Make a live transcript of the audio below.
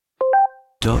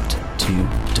Dot to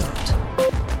dot.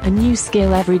 A new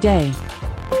skill every day.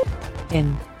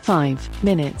 In 5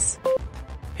 minutes.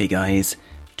 Hey guys,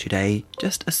 today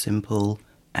just a simple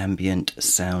ambient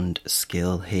sound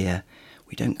skill here.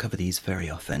 We don't cover these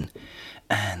very often.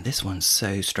 And this one's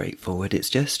so straightforward. It's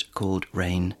just called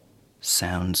rain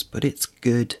sounds, but it's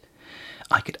good.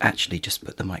 I could actually just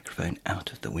put the microphone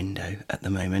out of the window at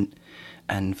the moment,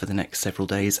 and for the next several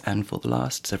days, and for the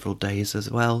last several days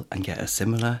as well, and get a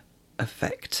similar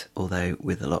effect, although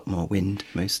with a lot more wind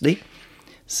mostly.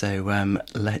 So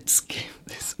let's give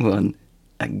this one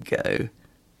a go.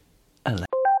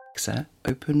 Alexa,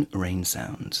 open rain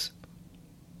sounds.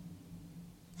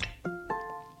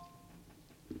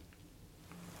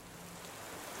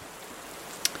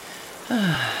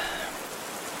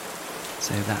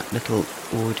 So that little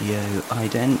audio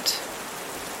ident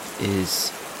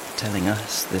is telling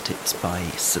us that it's by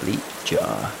Sleep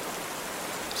Jar.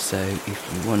 So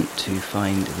if you want to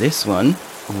find this one,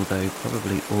 although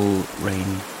probably all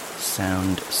rain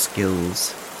sound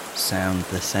skills sound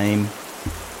the same,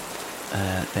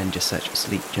 then just search for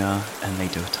Sleep Jar, and they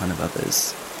do a ton of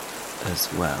others as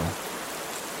well.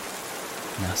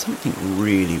 Now, something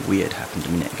really weird happened a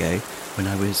minute ago. When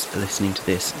I was listening to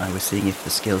this, I was seeing if the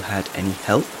skill had any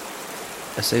help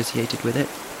associated with it.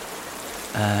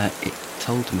 It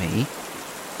told me,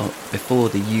 before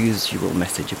the usual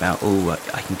message about,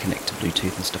 I can connect to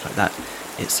Bluetooth and stuff like that,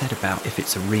 it said about if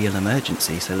it's a real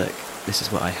emergency. So look, this is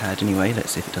what I had anyway.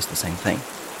 Let's see if it does the same thing.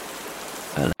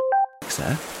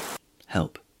 Alexa,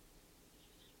 help.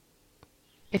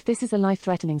 If this is a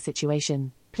life-threatening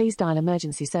situation, please dial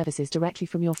emergency services directly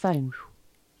from your phone.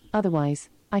 Otherwise,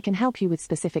 I can help you with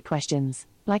specific questions,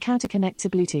 like how to connect to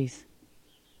Bluetooth.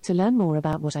 To learn more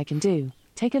about what I can do,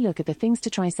 take a look at the Things to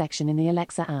Try section in the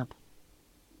Alexa app.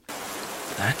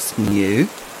 That's new.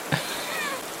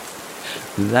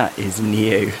 That is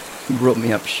new. Brought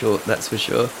me up short, that's for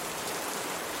sure.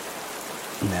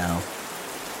 Now,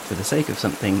 for the sake of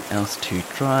something else to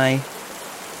try,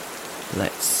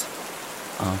 let's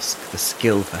ask the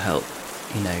skill for help,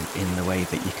 in the way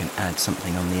that you can add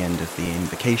something on the end of the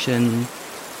invocation,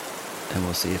 and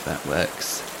we'll see if that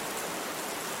works.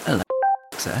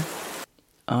 Alexa,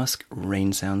 ask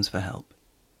rain sounds for help.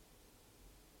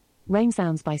 Rain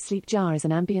Sounds by Sleep Jar is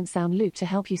an ambient sound loop to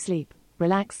help you sleep,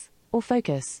 relax, or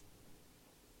focus.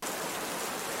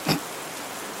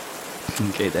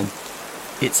 Okay then,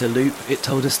 it's a loop, it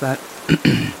told us that.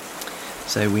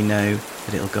 So we know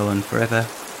that it'll go on forever.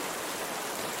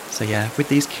 So yeah, with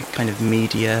these kind of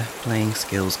media playing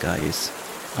skills, guys,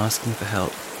 asking for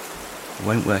help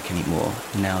won't work anymore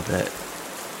now that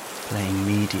playing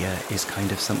media is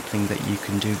kind of something that you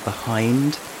can do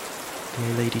behind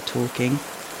the lady talking,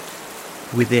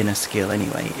 within a skill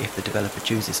anyway, if the developer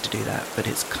chooses to do that, but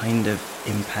it's kind of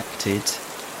impacted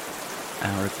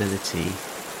our ability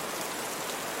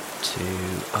to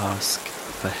ask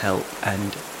for help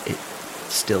and it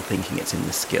still thinking it's in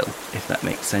the skill, if that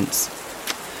makes sense.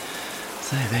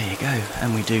 So there you go,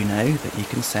 and we do know that you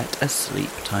can set a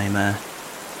sleep timer.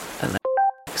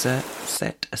 Alexa,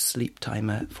 set a sleep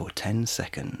timer for 10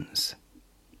 seconds.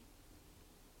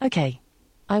 Okay.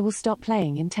 I will stop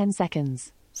playing in 10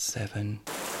 seconds. 7,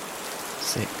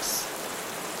 6,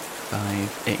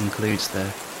 5, it includes the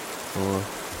 4,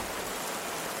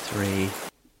 3,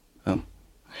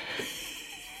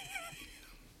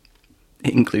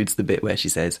 it includes the bit where she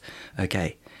says,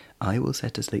 okay, I will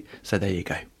set a sleep, so there you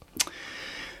go.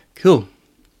 Cool.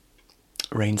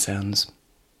 Rain sounds.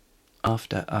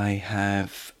 After I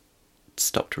have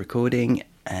stopped recording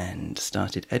and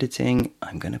started editing,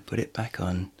 I'm going to put it back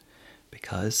on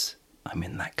because I'm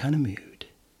in that kind of mood.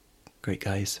 Great,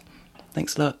 guys.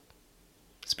 Thanks a lot.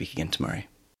 Speak again tomorrow.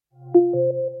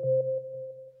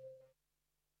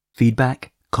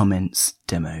 Feedback, comments,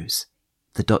 demos.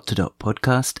 The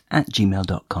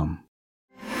podcast@gmail.com.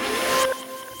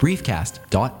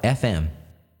 Briefcast.fm